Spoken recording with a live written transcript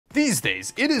These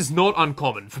days, it is not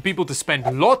uncommon for people to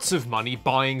spend lots of money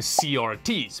buying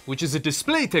CRTs, which is a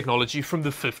display technology from the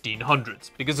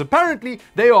 1500s, because apparently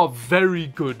they are very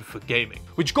good for gaming.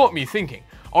 Which got me thinking,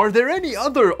 are there any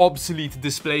other obsolete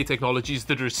display technologies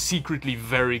that are secretly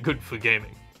very good for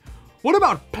gaming? What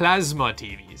about Plasma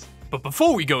TVs? But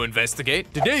before we go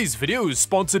investigate, today's video is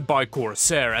sponsored by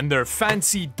Corsair and their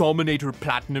fancy Dominator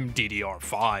Platinum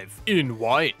DDR5 in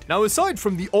white. Now, aside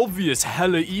from the obvious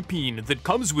hella EPEAN that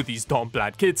comes with these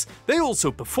Domplat kits, they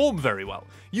also perform very well.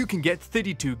 You can get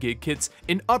 32 gig kits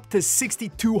in up to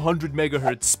 6200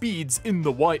 MHz speeds in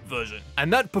the white version.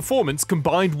 And that performance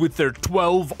combined with their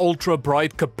 12 ultra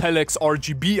bright Capellex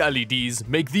RGB LEDs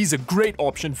make these a great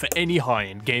option for any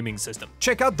high-end gaming system.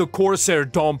 Check out the Corsair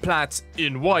Domplats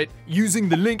in white using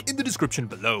the link in the description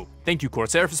below. Thank you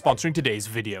Corsair for sponsoring today's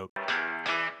video.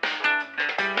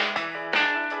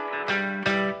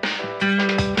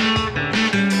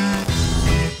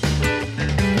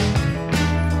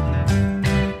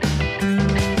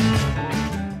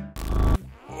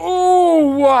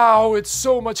 Wow, it's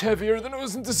so much heavier than I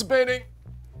was anticipating.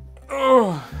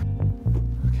 Ugh.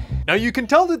 Now you can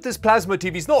tell that this Plasma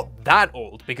TV is not that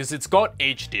old because it's got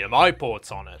HDMI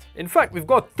ports on it. In fact, we've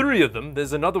got 3 of them.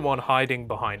 There's another one hiding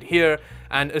behind here.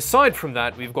 And aside from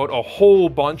that, we've got a whole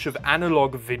bunch of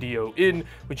analog video in,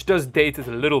 which does date it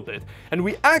a little bit. And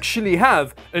we actually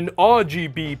have an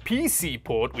RGB PC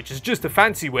port, which is just a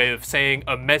fancy way of saying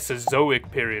a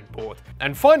Mesozoic period port.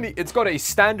 And finally, it's got a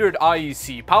standard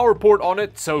IEC power port on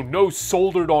it, so no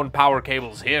soldered on power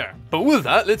cables here. But with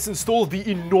that, let's install the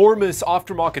enormous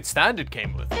aftermarket stand it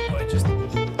came with.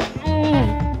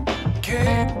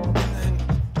 Okay.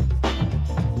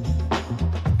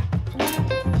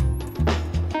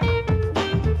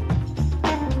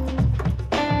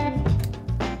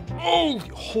 Oh,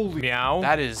 holy meow.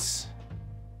 That is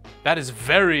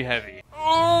very heavy.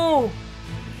 Oh!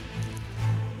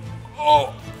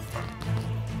 Oh!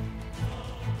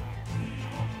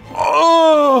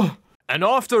 Oh! And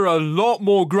after a lot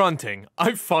more grunting,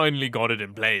 I finally got it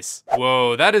in place.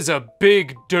 Whoa, that is a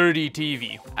big, dirty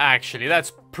TV. Actually,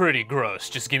 that's pretty gross.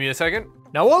 Just give me a second.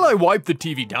 Now, while I wipe the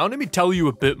TV down, let me tell you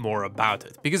a bit more about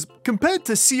it. Because compared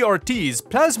to CRTs,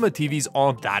 Plasma TVs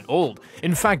aren't that old.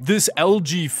 In fact, this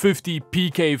LG 50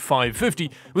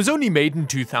 PK550 was only made in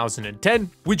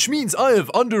 2010, which means I have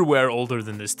underwear older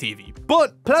than this TV.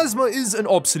 But Plasma is an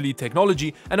obsolete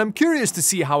technology, and I'm curious to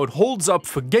see how it holds up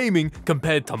for gaming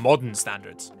compared to modern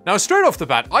standards. Now, straight off the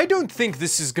bat, I don't think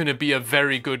this is gonna be a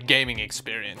very good gaming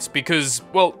experience because,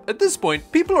 well, at this point,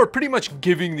 people are pretty much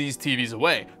giving these TVs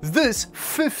away. This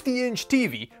 50-inch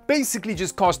TV basically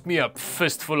just cost me a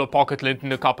fistful of pocket lint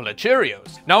and a couple of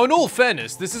Cheerios. Now, in all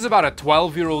fairness, this is about a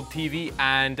 12-year-old TV,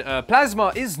 and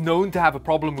Plasma is known to have a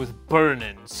problem with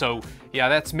burn-in, so yeah,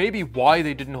 that's maybe why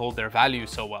they didn't hold their value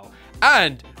so well.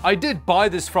 And I did buy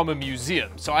this from a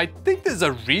museum, so I think there's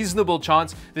a reasonable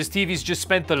chance this TV's just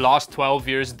spent the last 12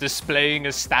 years displaying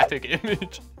a static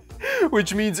image,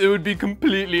 which means it would be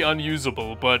completely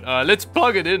unusable, but let's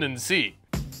plug it in and see.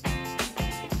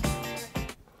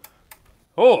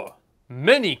 Oh,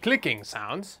 many clicking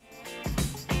sounds.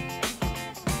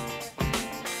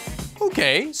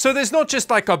 Okay, so there's not just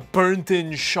like a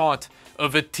burnt-in shot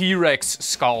of a T-Rex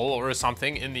skull or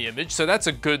something in the image, so that's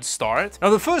a good start. Now,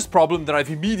 the first problem that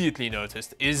I've immediately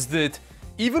noticed is that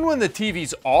even when the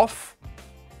TV's off,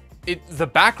 the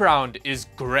background is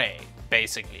gray,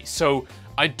 basically. So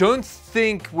I don't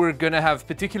think we're gonna have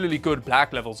particularly good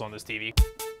black levels on this TV.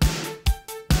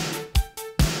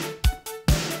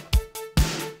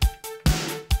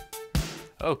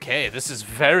 Okay, this is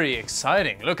very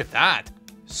exciting. Look at that.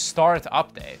 Start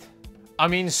update. I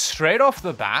mean, straight off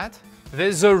the bat,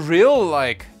 there's a real,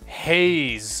 like,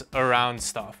 haze around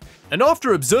stuff. And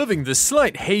after observing the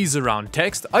slight haze around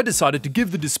text, I decided to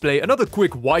give the display another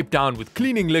quick wipe down with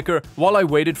cleaning liquor while I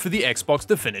waited for the Xbox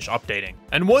to finish updating.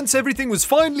 And once everything was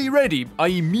finally ready, I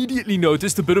immediately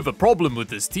noticed a bit of a problem with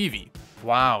this TV.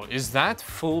 Wow, is that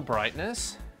full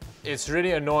brightness? It's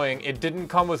really annoying. It didn't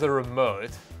come with a remote.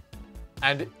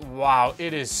 And wow,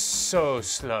 it is so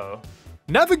slow.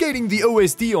 Navigating the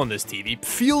OSD on this TV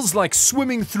feels like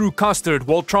swimming through custard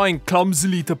while trying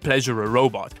clumsily to pleasure a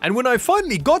robot. And when I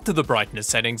finally got to the brightness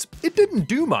settings, it didn't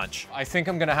do much. I think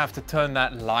I'm gonna have to turn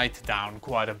that light down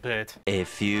quite a bit. A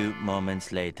few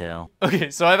moments later. Okay,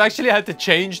 so I've actually had to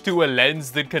change to a lens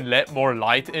that can let more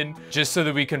light in, just so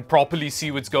that we can properly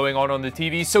see what's going on the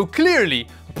TV. So clearly,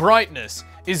 brightness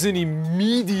is an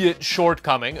immediate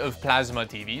shortcoming of Plasma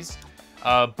TVs.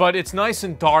 But it's nice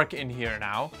and dark in here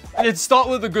now. Let's start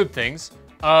with the good things.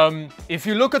 If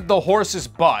you look at the horse's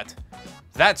butt,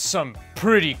 That's some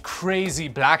pretty crazy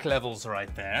black levels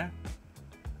right there.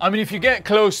 I mean, if you get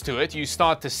close to it, you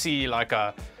start to see like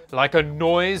a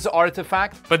noise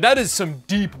artifact, but that is some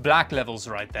deep black levels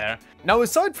right there. Now,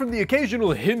 aside from the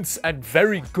occasional hints at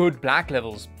very good black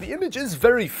levels, the image is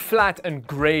very flat and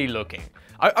gray looking.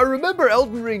 I remember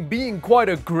Elden Ring being quite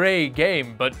a gray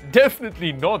game, but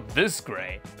definitely not this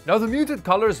gray. Now, the muted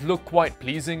colors look quite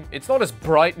pleasing. It's not as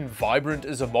bright and vibrant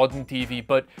as a modern TV,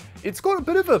 but it's got a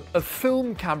bit of a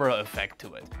film camera effect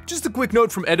to it. Just a quick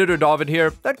note from editor Dawid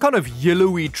here, that kind of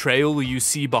yellowy trail you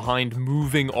see behind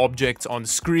moving objects on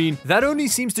screen, that only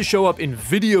seems to show up in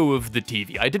video of the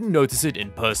TV. I didn't notice it in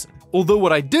person. Although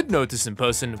what I did notice in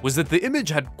person was that the image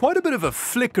had quite a bit of a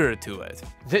flicker to it.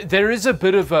 There is a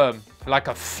bit of a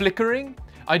flickering.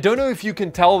 I don't know if you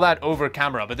can tell that over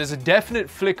camera, but there's a definite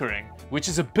flickering, which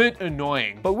is a bit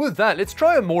annoying. But with that, let's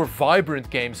try a more vibrant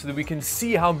game so that we can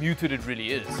see how muted it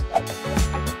really is.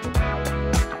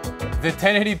 The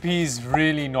 1080p is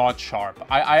really not sharp.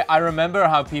 I remember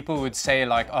how people would say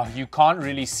like, oh, you can't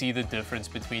really see the difference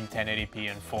between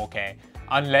 1080p and 4K.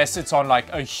 Unless it's on like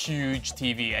a huge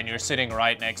TV and you're sitting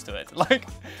right next to it. Like,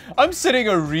 I'm sitting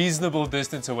a reasonable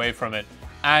distance away from it,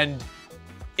 and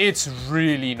it's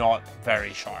really not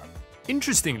very sharp.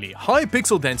 Interestingly, high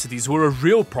pixel densities were a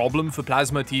real problem for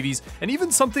plasma TVs, and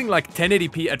even something like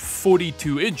 1080p at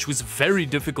 42" was very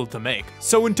difficult to make.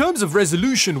 So in terms of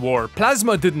resolution war,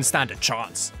 plasma didn't stand a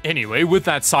chance. Anyway, with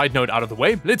that side note out of the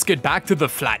way, let's get back to the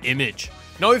flat image.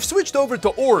 Now, I've switched over to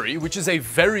Ori, which is a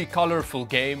very colorful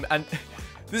game, and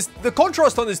the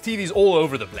contrast on this TV is all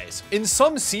over the place. In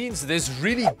some scenes, there's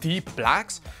really deep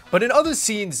blacks, but in other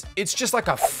scenes, it's just like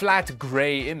a flat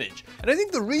gray image. And I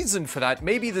think the reason for that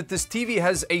may be that this TV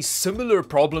has a similar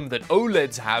problem that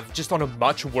OLEDs have, just on a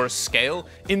much worse scale,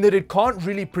 in that it can't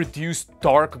really produce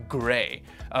dark gray.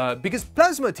 Because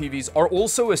plasma TVs are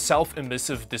also a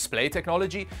self-emissive display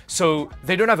technology, so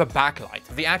they don't have a backlight.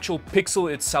 The actual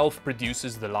pixel itself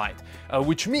produces the light,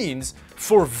 which means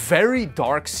for very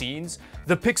dark scenes,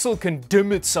 the pixel can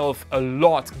dim itself a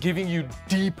lot, giving you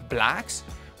deep blacks.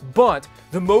 But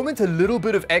the moment a little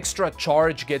bit of extra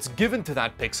charge gets given to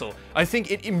that pixel, I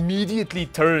think it immediately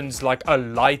turns like a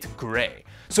light gray.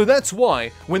 So that's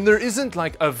why when there isn't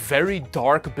like a very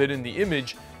dark bit in the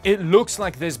image, it looks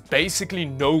like there's basically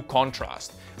no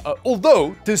contrast.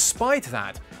 Although, despite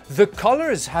that, the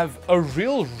colors have a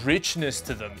real richness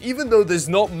to them. Even though there's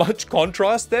not much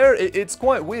contrast there, it's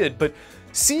quite weird, but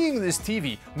seeing this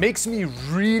TV makes me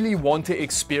really want to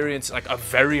experience like a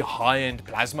very high-end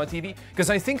plasma TV, because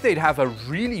I think they'd have a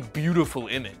really beautiful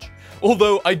image.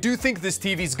 Although I do think this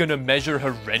TV is gonna measure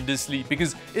horrendously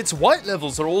because its white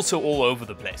levels are also all over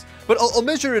the place. But I'll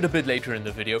measure it a bit later in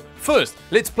the video. First,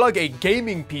 let's plug a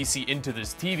gaming PC into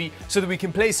this TV so that we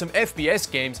can play some FPS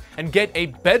games and get a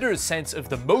better sense of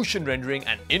the motion rendering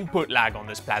and input lag on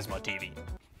this plasma TV.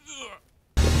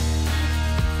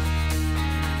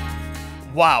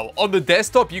 Wow, on the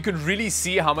desktop you can really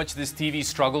see how much this TV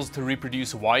struggles to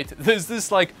reproduce white. There's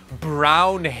this like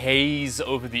brown haze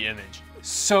over the image.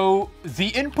 So the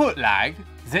input lag,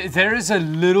 there is a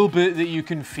little bit that you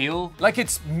can feel. Like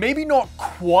it's maybe not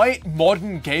quite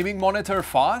modern gaming monitor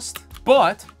fast,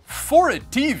 but for a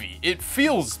TV, it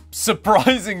feels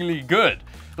surprisingly good.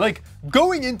 Like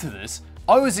going into this,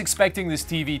 I was expecting this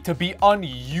TV to be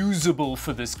unusable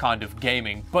for this kind of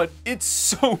gaming, but it's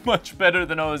so much better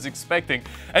than I was expecting.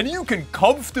 And you can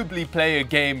comfortably play a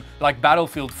game like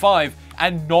Battlefield 5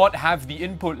 and not have the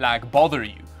input lag bother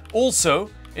you. Also,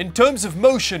 in terms of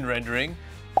motion rendering,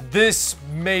 this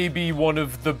may be one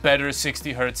of the better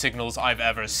 60Hz signals I've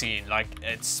ever seen. Like,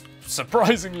 it's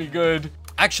surprisingly good.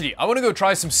 Actually, I want to go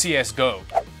try some CSGO.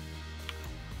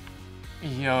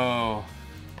 Yo.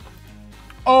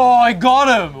 Oh, I got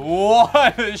him!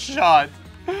 What a shot!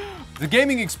 The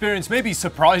gaming experience may be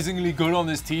surprisingly good on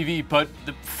this TV, but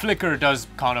the flicker does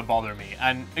kind of bother me.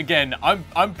 And again,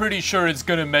 I'm pretty sure it's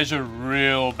gonna measure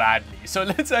real badly. So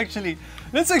let's actually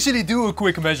do a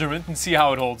quick measurement and see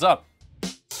how it holds up.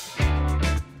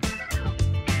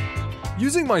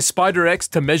 Using my Spider X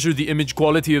to measure the image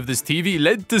quality of this TV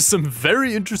led to some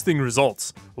very interesting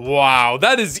results. Wow,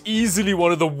 that is easily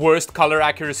one of the worst color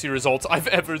accuracy results I've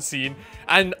ever seen.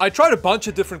 And I tried a bunch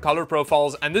of different color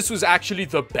profiles, and this was actually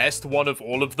the best one of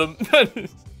all of them.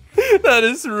 That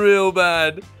is real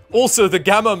bad. Also, the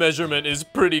gamma measurement is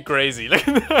pretty crazy. Look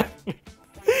at that.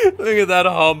 Look at that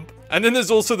hump. And then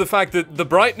there's also the fact that the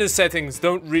brightness settings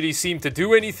don't really seem to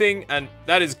do anything, and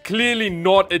that is clearly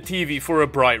not a TV for a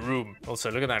bright room. Also,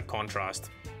 look at that contrast.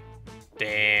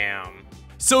 Damn.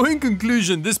 So in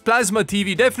conclusion, this Plasma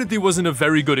TV definitely wasn't a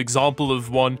very good example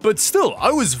of one, but still,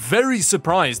 I was very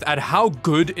surprised at how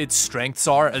good its strengths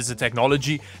are as a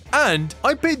technology, and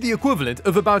I paid the equivalent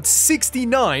of about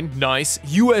 69 nice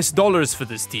US dollars for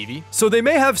this TV, so they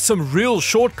may have some real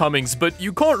shortcomings, but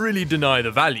you can't really deny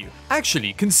the value.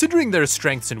 Actually, considering their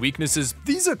strengths and weaknesses,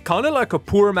 these are kinda like a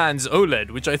poor man's OLED,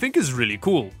 which I think is really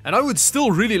cool. And I would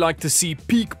still really like to see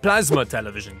peak plasma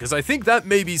television, because I think that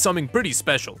may be something pretty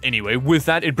special. Anyway, with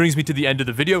that, it brings me to the end of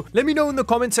the video. Let me know in the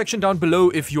comment section down below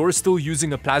if you're still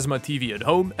using a Plasma TV at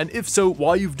home, and if so,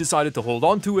 why you've decided to hold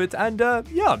on to it, and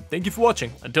yeah, thank you for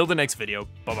watching. Until the next video,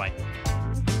 bye-bye.